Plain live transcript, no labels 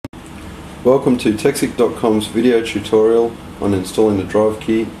Welcome to Texic.com's video tutorial on installing the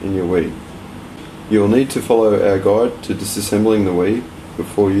DriveKey in your Wii. You will need to follow our guide to disassembling the Wii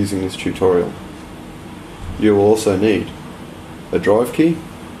before using this tutorial. You will also need a DriveKey,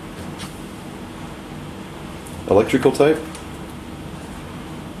 electrical tape,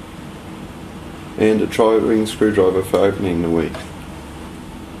 and a tri-ring screwdriver for opening the Wii.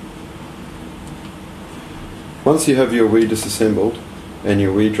 Once you have your Wii disassembled and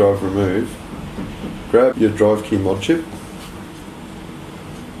your Wii drive removed, grab your DriveKey mod chip,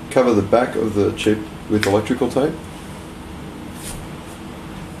 cover the back of the chip with electrical tape,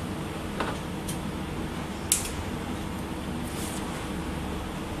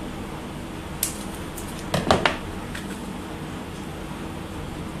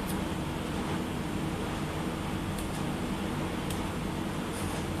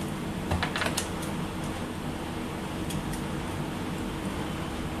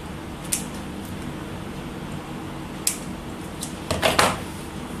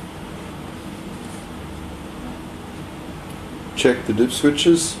 check the dip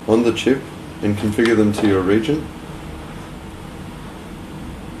switches on the chip and configure them to your region.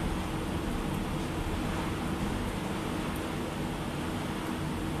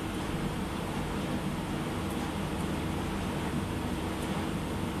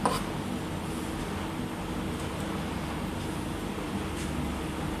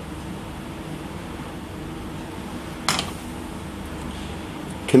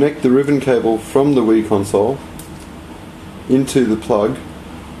 Connect the ribbon cable from the Wii console into the plug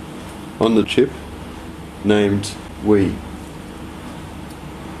on the chip named Wii.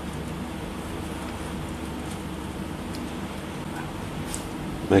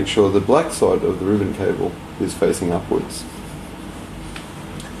 Make sure the black side of the ribbon cable is facing upwards.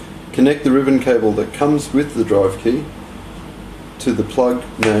 Connect the ribbon cable that comes with the DriveKey to the plug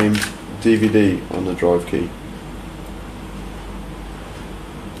named DVD on the DriveKey.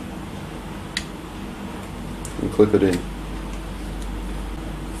 And clip it in.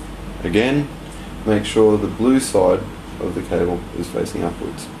 Again, make sure the blue side of the cable is facing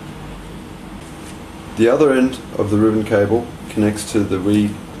upwards. The other end of the ribbon cable connects to the Wii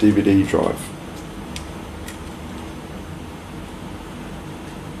DVD drive.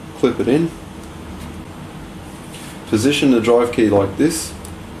 Clip it in. Position the DriveKey like this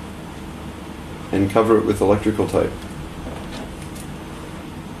and cover it with electrical tape.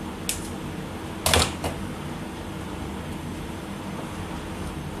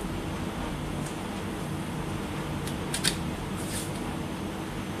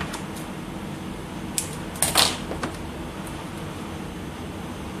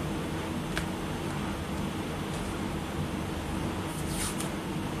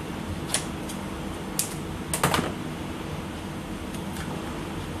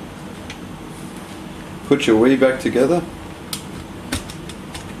 Put your Wii back together,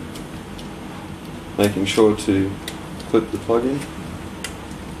 making sure to clip the plug in.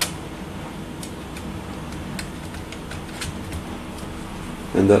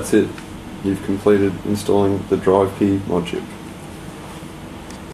 And that's it. You've completed installing the DriveKey mod chip.